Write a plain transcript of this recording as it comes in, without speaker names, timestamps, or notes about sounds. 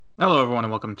Hello, everyone, and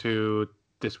welcome to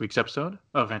this week's episode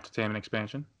of Entertainment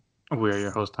Expansion. We're your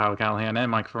host, Tyler Callahan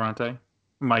and Mike Ferrante.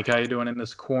 Mike, how you doing in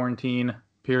this quarantine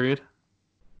period?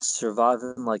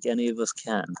 Surviving like any of us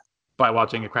can. By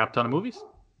watching a crap ton of movies?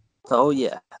 Oh,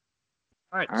 yeah.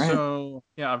 All right, All right. so,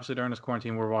 yeah, obviously during this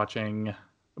quarantine, we're watching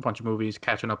a bunch of movies,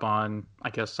 catching up on, I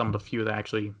guess, some of the few that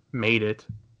actually made it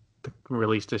to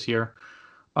release this year.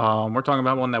 We're talking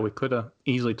about one that we could have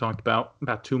easily talked about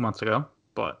 2 months ago,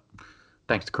 but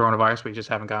thanks to coronavirus, we just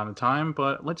haven't gotten the time.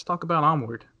 But let's talk about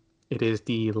Onward. It is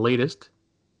the latest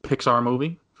Pixar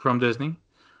movie from Disney,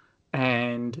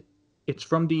 and it's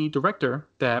from the director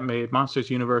that made Monsters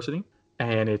University,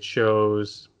 and it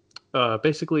shows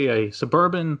basically a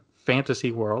suburban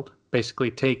fantasy world.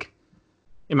 Basically,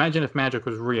 imagine if magic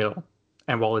was real,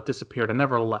 and while it disappeared, it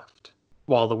never left.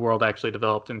 While the world actually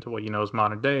developed into what you know is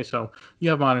modern day, so you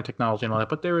have modern technology and all that,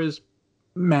 but there is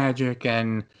magic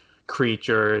and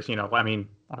creatures.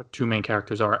 Our two main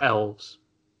characters are elves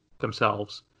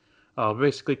themselves.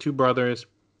 Basically, two brothers.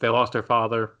 They lost their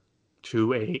father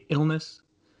to a illness.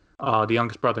 The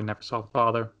youngest brother never saw the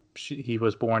father. He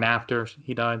was born after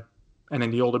he died, and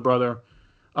then the older brother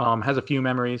has a few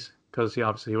memories because he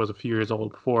was a few years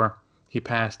old before he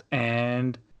passed.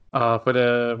 And for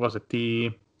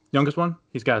the youngest one,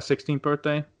 he's got a 16th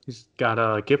birthday. He's got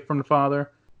a gift from the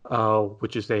father,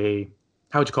 which is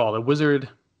how would you call it? A wizard.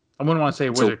 I wouldn't want to say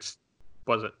wizard.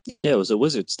 Was it? Yeah, it was a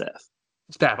wizard staff.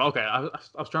 Staff. Okay, I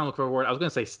was trying to look for a word. I was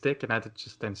going to say stick, and that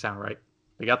just didn't sound right.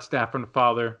 They got the staff from the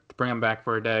father to bring him back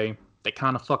for a day. They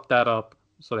kind of fucked that up,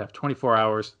 so they have 24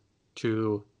 hours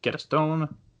to get a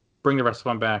stone, bring the rest of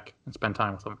them back, and spend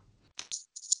time with them.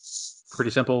 Pretty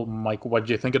simple. Mike, what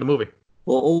did you think of the movie?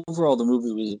 Well, overall, the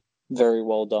movie was very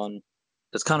well done.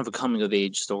 It's kind of a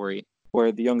coming-of-age story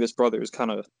where the youngest brother is kind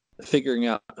of figuring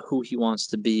out who he wants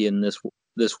to be in this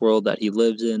world that he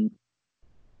lives in,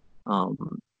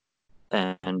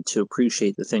 and to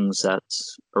appreciate the things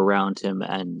that's around him.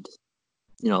 And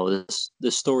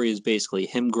this story is basically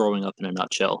him growing up in a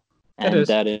nutshell, and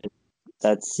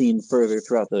that's seen further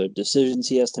throughout the decisions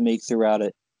he has to make throughout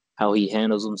it, how he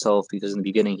handles himself, because in the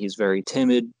beginning he's very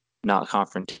timid, not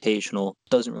confrontational,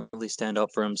 doesn't really stand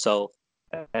up for himself,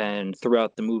 and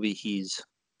throughout the movie he's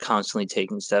constantly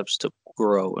taking steps to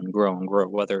grow and grow and grow,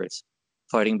 whether it's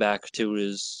fighting back to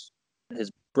his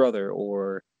brother,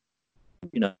 or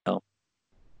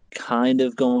kind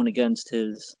of going against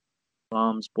his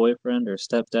mom's boyfriend or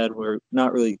stepdad. We're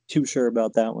not really too sure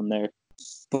about that one there,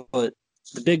 but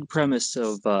the big premise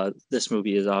of this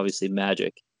movie is obviously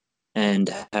magic, and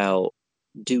how,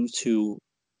 due to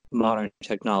modern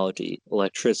technology,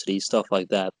 electricity, stuff like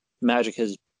that, magic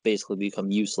has basically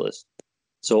become useless.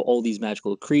 So all these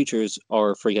magical creatures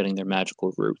are forgetting their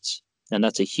magical roots. And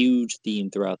that's a huge theme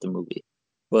throughout the movie.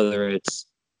 Whether it's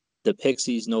the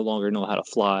pixies no longer know how to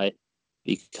fly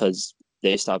because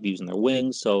they stopped using their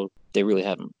wings, so they really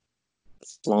haven't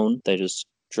flown. They just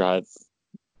drive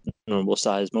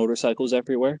normal-sized motorcycles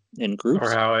everywhere in groups.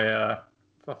 Or how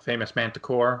a famous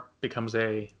manticore becomes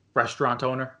a restaurant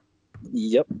owner.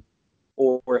 Yep.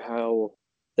 Or how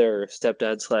their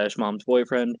stepdad / mom's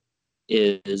boyfriend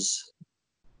is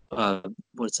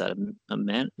what's that? A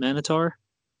minotaur?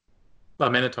 A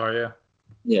minotaur, yeah.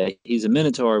 Yeah, he's a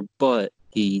minotaur, but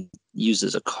he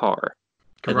uses a car.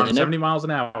 Can run 70 miles an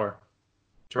hour.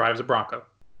 Drives a Bronco.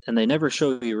 And they never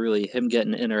show you really him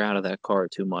getting in or out of that car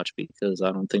too much, because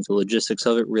I don't think the logistics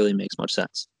of it really makes much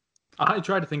sense. I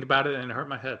tried to think about it and it hurt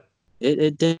my head.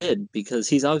 It did, because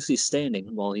he's obviously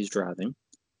standing while he's driving,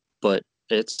 but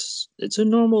it's a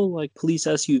normal like police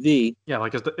SUV. Yeah,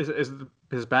 like is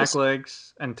his back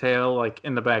legs and tail like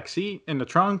in the back seat, in the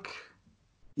trunk?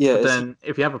 Yeah. But then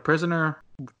if you have a prisoner,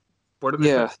 where do they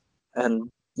go? And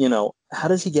how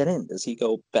does he get in? Does he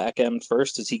go back end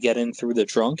first? Does he get in through the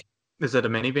trunk? Is it a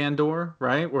minivan door,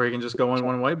 right, where he can just go in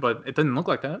one way? But it didn't look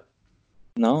like that.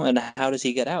 No, and how does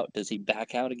he get out? Does he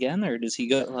back out again, or does he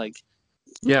go like?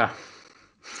 Yeah.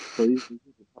 So these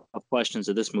are the questions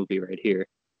of this movie right here.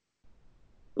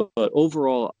 But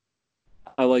overall,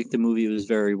 I like the movie. It was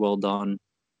very well done.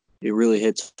 It really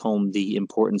hits home the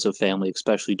importance of family,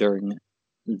 especially during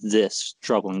this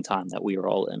troubling time that we are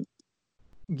all in.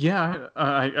 Yeah,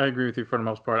 I agree with you for the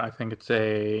most part. I think it's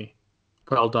a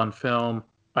well-done film.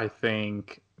 I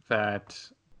think that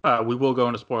we will go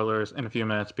into spoilers in a few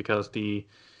minutes, because the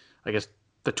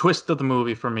twist of the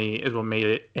movie for me is what made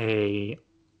it a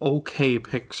okay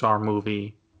Pixar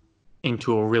movie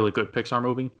into a really good Pixar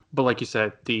movie. But like you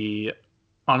said,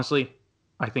 honestly,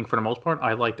 I think for the most part,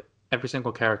 I liked every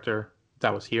single character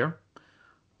that was here.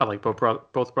 I like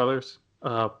both brothers,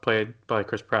 played by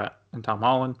Chris Pratt and Tom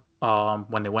Holland.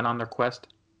 When they went on their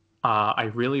quest, I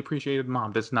really appreciated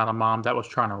mom. This is not a mom that was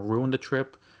trying to ruin the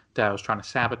trip, that was trying to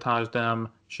sabotage them.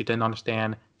 She didn't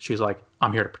understand. She's like,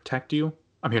 I'm here to protect you.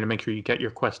 I'm here to make sure you get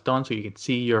your quest done so you can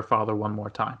see your father one more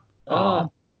time. Uh,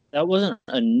 that wasn't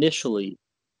initially.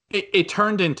 It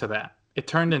turned into that. It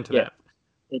turned into Yeah, that.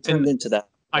 it turned And into that.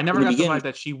 I In never the got the beginning, vibe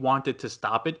that she wanted to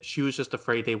stop it. She was just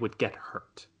afraid they would get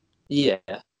hurt. yeah,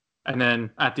 And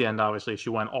then at the end, obviously, she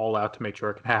went all out to make sure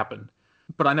it could happen.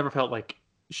 But I never felt like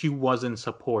she wasn't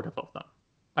supportive of them.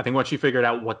 I think once she figured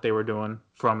out what they were doing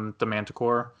from the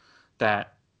Manticore,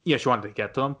 that, yeah, she wanted to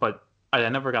get to them, but I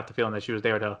never got the feeling that she was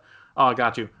there to, oh, I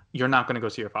got you. You're not going to go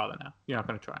see your father now. You're not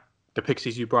going to try. The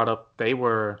pixies you brought up, they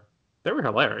were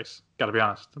hilarious. Got to be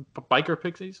honest. Biker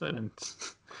pixies, and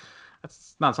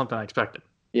that's not something I expected.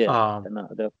 yeah. Um, No,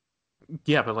 no.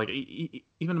 yeah, but like even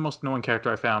the most annoying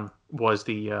character I found was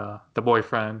the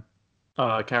boyfriend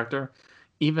character.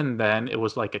 Even then, it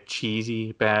was like a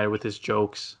cheesy bad with his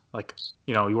jokes, like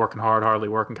you working hard, hardly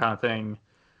working kind of thing.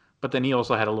 But then he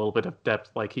also had a little bit of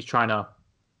depth, like he's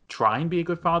try and be a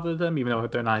good father to them, even though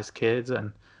they're nice kids,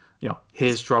 and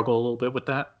his struggle a little bit with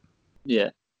that. Yeah,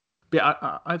 But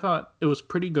yeah, I thought it was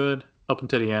pretty good up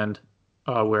until the end,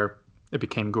 where it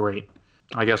became great.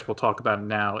 I guess we'll talk about it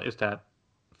now. Is that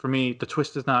for me, the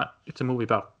twist is not. It's a movie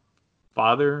about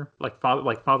father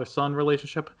son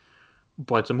relationship,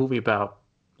 but it's a movie about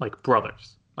like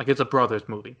brothers. Like it's a brothers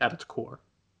movie at its core.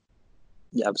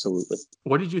 yeah, absolutely.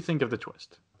 What did you think of the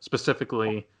twist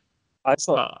specifically? I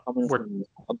thought coming Where from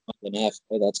an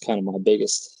after, that's kind of my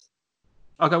biggest.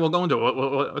 Okay, we'll go into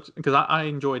it because I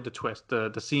enjoyed the twist,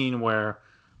 the scene where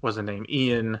what's the name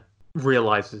Ian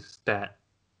realizes that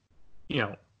you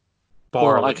know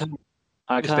Well, Barley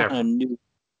I is there kind for of him. knew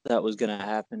that was going to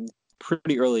happen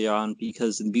pretty early on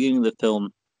because in the beginning of the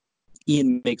film,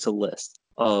 Ian makes a list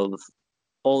of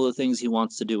all the things he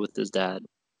wants to do with his dad,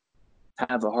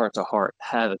 have a heart to heart,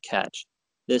 have a catch,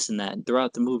 this and that. And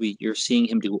throughout the movie, you're seeing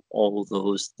him do all of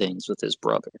those things with his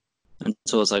brother. And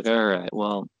so it's like, all right,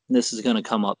 well, this is going to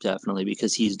come up definitely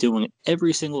because he's doing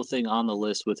every single thing on the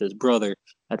list with his brother.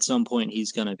 At some point,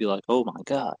 he's going to be like, oh my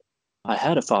God, I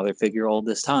had a father figure all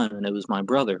this time, and it was my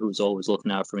brother who was always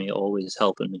looking out for me, always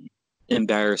helping me,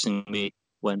 embarrassing me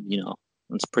when,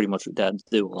 that's pretty much what dads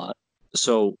do a lot.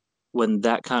 So when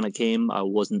that kind of came, I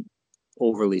wasn't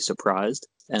overly surprised,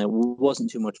 and it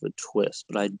wasn't too much of a twist,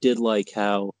 but I did like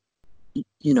how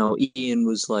Ian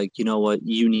was like, you know what,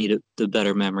 you need the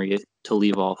better memory to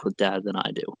leave off with dad than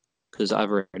I do, because I've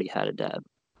already had a dad.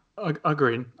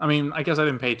 Agreed. I mean, I guess I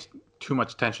didn't pay too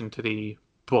much attention to the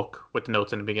book with the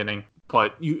notes in the beginning,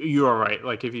 but you are right.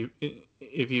 Like if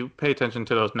you pay attention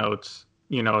to those notes,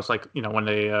 it's like when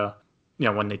they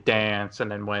when they dance, and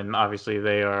then when obviously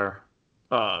they are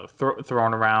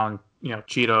throwing around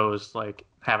Cheetos, like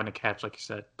having a catch, like you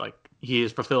said, like he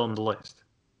is fulfilling the list,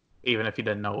 even if he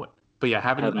didn't know it. But yeah,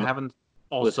 having Having having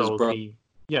with his also brother.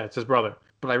 yeah, it's his brother.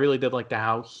 But I really did like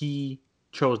how he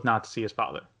chose not to see his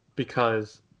father,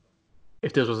 because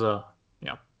if this was a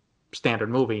standard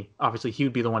movie, obviously he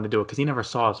would be the one to do it because he never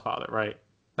saw his father, right?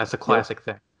 That's a Yep. classic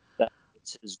thing.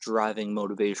 That's his driving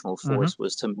motivational Hmm. force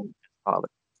was to meet his father.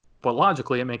 But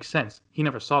logically, it makes sense. He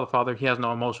never saw the father. He has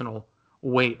no emotional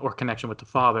weight or connection with the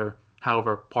father.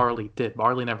 However, Barley did.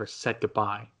 Barley never said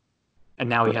goodbye, and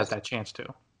now he has Correct. that chance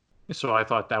to. So I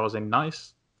thought that was a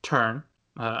nice turn,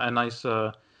 a nice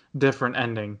different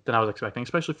ending than I was expecting,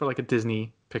 especially for like a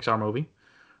Disney Pixar movie.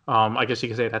 I guess you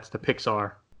could say that's the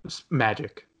Pixar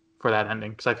magic for that ending,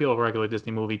 because I feel a regular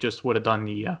Disney movie just would have done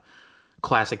the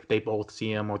classic. They both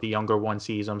see him, or the younger one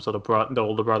sees him, so the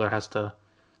older brother has to,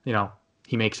 you know,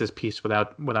 he makes his peace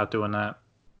without doing that.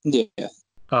 Yeah.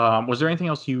 Was there anything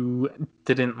else you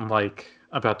didn't like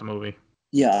about the movie?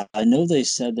 Yeah, I know they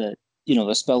said that,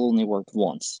 the spell only worked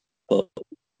once, but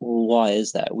why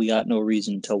is that? We got no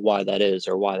reason to why that is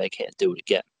or why they can't do it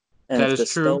again. And That if is the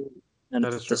true. spell and That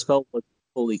is if the true. spell was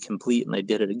fully complete and they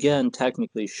did it again,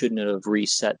 technically shouldn't it have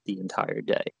reset the entire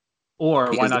day? Or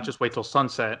why Because not just wait till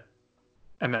sunset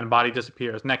and then body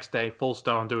disappears? Next day, full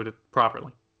stone, do it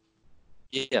properly.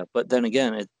 yeah, but then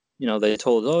again, they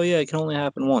told, oh yeah, it can only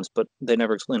happen once, but they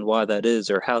never explained why that is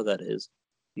or how that is.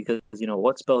 Because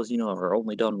what spells are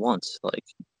only done once. Like,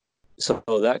 so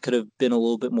that could have been a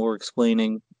little bit more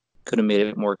explaining, could have made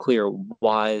it more clear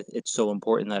why it's so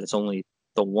important that it's only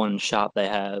the one shot they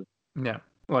have. Yeah.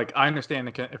 Like, I understand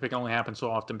if it can only happen so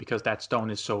often because that stone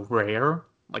is so rare.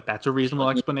 Like, that's a reasonable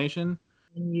But explanation.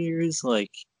 in years,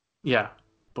 like, Yeah.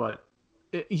 But,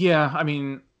 yeah, I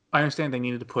mean, I understand they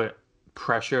needed to put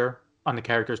pressure on the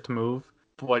characters to move.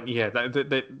 But, yeah,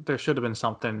 there should have been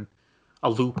something, a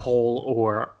loophole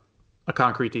or a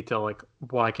concrete detail, like,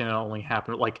 why can it only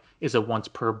happen? Like, is it once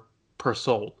per per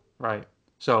soul, right?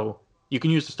 So you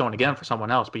can use the stone again for someone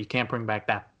else, but you can't bring back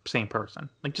that same person.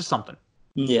 Like just something.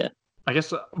 Yeah. I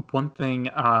guess one thing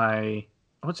I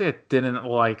would say I didn't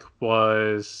like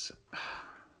was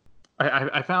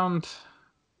I found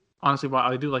honestly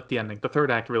while I do like the ending, the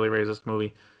third act really raises the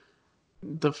movie.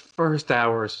 The first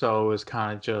hour or so is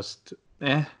kind of just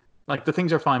like the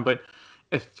things are fine, but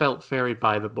it felt very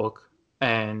by the book,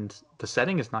 and the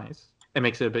setting is nice. It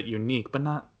makes it a bit unique, but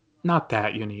not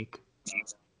that unique.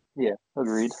 Yeah,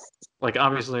 agreed. Like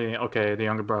obviously, okay, the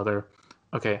younger brother,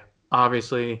 okay,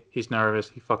 obviously he's nervous.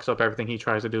 He fucks up everything he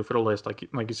tries to do for the list. Like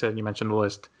you said, you mentioned the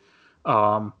list.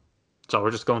 Um, so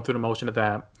we're just going through the motion of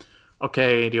that.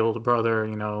 Okay, the older brother,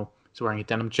 he's wearing a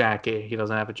denim jacket. He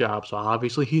doesn't have a job, so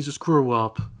obviously he's a screw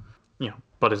up.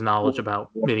 But his knowledge about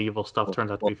medieval stuff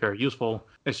turns out to be very useful.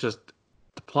 It's just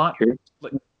the plot, Sure.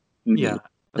 like, yeah, it's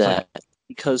That like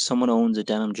because someone owns a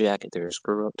denim jacket, they're a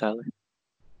screw up, Tyler.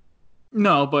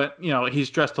 no, but he's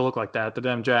dressed to look like that. The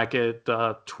denim jacket,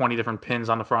 20 different pins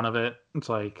on the front of it. It's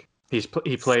like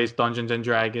he plays Dungeons and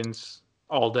Dragons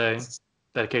all day,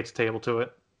 dedicates a table to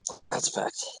it. That's a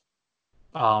fact.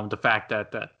 The fact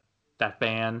that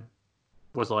band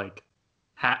was like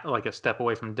like a step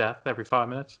away from death every 5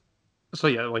 minutes. So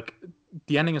yeah, like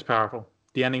the ending is powerful.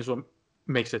 The ending is what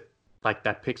makes it like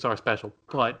that Pixar special.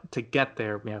 But to get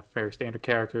there, we have very standard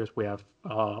characters. We have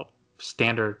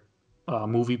standard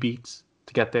movie beats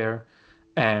to get there,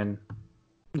 and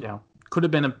could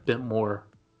have been a bit more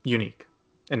unique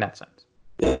in that sense.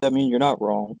 Yeah, I mean, you're not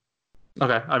wrong.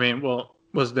 Okay, I mean, well,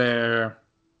 was there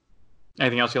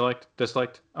anything else you liked,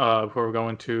 disliked, before we go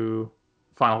into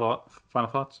final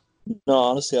thoughts? No,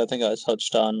 honestly, I think I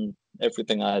touched on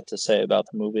everything I had to say about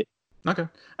the movie. Okay,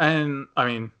 and I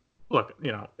mean, look,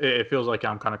 it feels like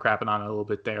I'm kind of crapping on it a little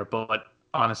bit there, but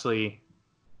honestly,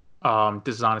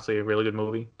 this is honestly a really good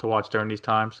movie to watch during these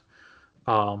times.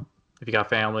 If you got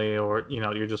family or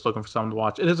you're just looking for something to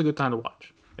watch, it is a good time to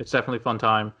watch. It's definitely a fun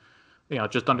time.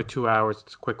 Just under 2 hours.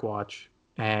 It's a quick watch,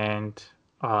 and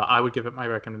I would give it my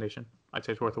recommendation. I'd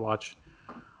say it's worth a watch.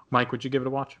 Mike, would you give it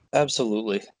a watch?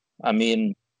 Absolutely. I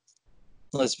mean,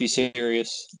 let's be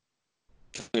serious.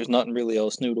 There's nothing really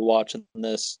else new to watch in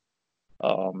this.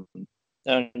 And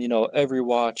every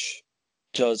watch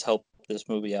does help this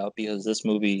movie out because this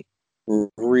movie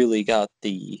really got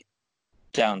the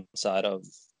downside of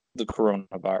the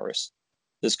coronavirus.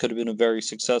 This could have been a very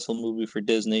successful movie for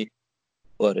Disney,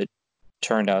 but it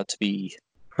turned out to be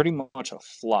pretty much a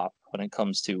flop when it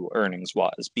comes to earnings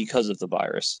wise because of the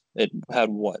virus. It had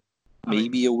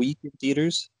maybe a week in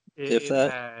theaters, if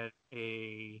that.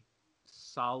 It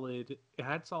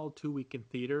had solid 2 week in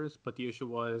theaters, but the issue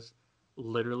was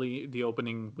literally the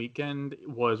opening weekend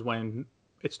was when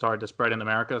it started to spread in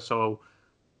America. So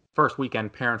first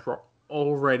weekend, parents were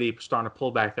already starting to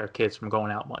pull back their kids from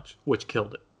going out much, which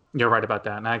killed it. You're right about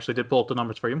that. And I actually did pull up the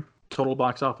numbers for you. Total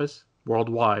box office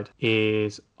worldwide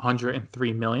is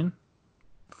 103 million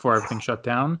before everything shut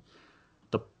down.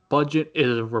 The budget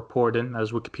is reported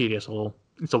as Wikipedia, so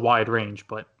it's a wide range,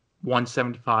 but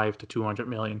 175 to 200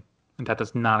 million, and that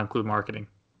does not include marketing.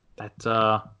 That's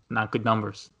not good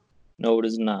numbers. No, it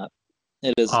is not.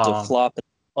 It is a flop, an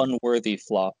unworthy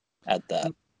flop at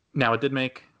that. Now I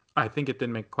think it did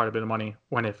make quite a bit of money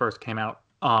when it first came out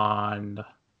on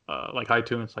like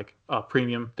iTunes, like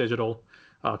premium digital,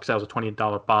 because that was a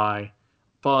 $20 buy.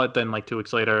 But then like 2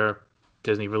 weeks later,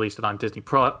 Disney released it on Disney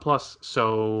Plus.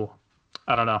 So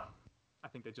I don't know. I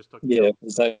think they just took. Yeah,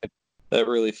 because that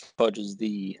really fudges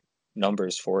the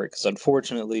numbers for it. Because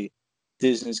unfortunately,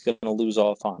 Disney's going to lose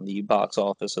off on the box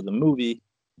office of the movie.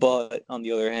 But on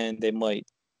the other hand, they might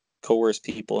coerce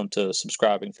people into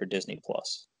subscribing for Disney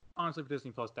Plus. Honestly, for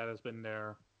Disney Plus, that has been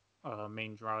their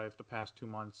main drive the past 2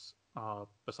 months.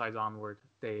 Besides Onward,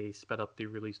 they sped up the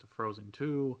release of Frozen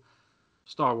 2,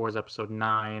 Star Wars Episode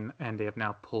 9, and they have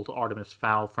now pulled Artemis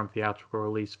Fowl from theatrical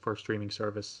release for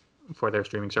their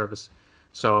streaming service.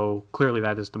 So clearly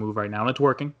that is the move right now, and it's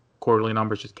working. Quarterly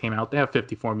numbers just came out. They have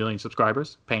 54 million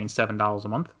subscribers, paying $7 a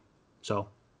month. So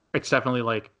it's definitely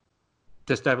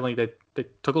they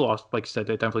took a loss. Like you said,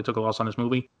 they definitely took a loss on this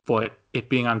movie. But it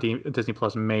being on Disney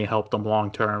Plus may help them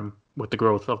long term with the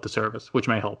growth of the service, which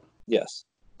may help. Yes.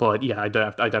 But yeah, I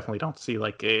definitely don't see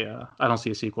I don't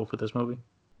see a sequel for this movie.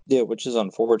 Yeah, which is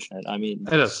unfortunate. I mean,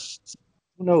 it is.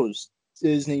 Who knows?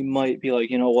 Disney might be like,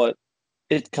 you know what?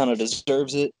 It kind of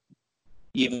deserves it,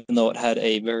 even though it had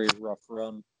a very rough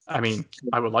run. I mean,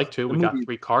 I would like to. We got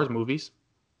 3 Cars movies.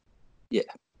 Yeah.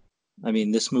 I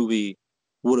mean, this movie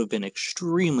would have been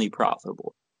extremely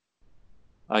profitable.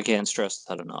 I can't stress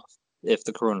that enough. If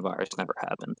the coronavirus never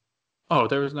happened. Oh,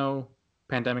 there was no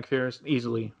pandemic fears,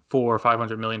 easily $400 or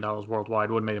 $500 million worldwide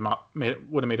would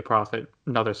have made a profit.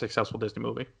 Another successful Disney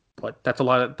movie. But that's a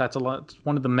lot. It's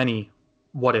one of the many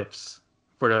what ifs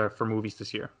for movies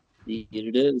this year.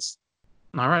 It is.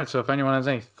 All right. So if anyone has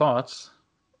any thoughts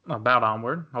about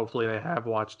Onward, hopefully they have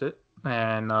watched it,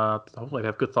 and hopefully they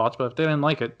have good thoughts. But if they didn't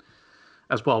like it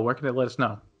as well, where can they let us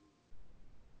know?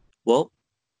 Well,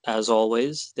 as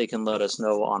always, they can let us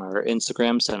know on our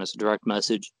Instagram, send us a direct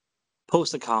message,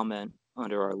 post a comment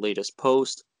under our latest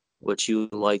post, what you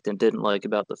liked and didn't like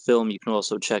about the film. You can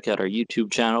also check out our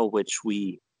YouTube channel, which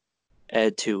we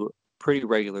add to pretty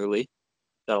regularly.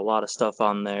 Got a lot of stuff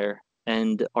on there.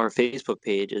 And our Facebook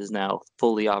page is now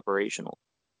fully operational.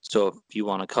 So if you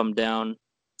want to come down,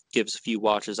 give us a few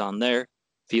watches on there,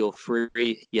 feel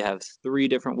free. You have 3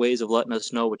 different ways of letting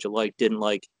us know what you like, didn't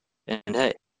like, and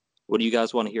hey, what do you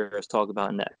guys want to hear us talk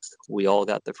about next? We all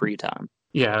got the free time.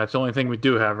 Yeah, that's the only thing we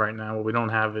do have right now. What we don't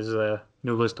have is a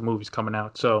new list of movies coming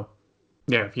out. So,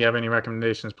 yeah, if you have any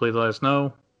recommendations, please let us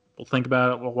know. We'll think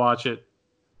about it, we'll watch it,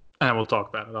 and we'll talk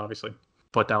about it, obviously.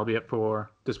 But that'll be it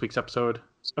for this week's episode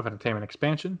of Entertainment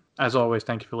Expansion. As always,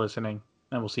 thank you for listening,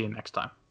 and we'll see you next time.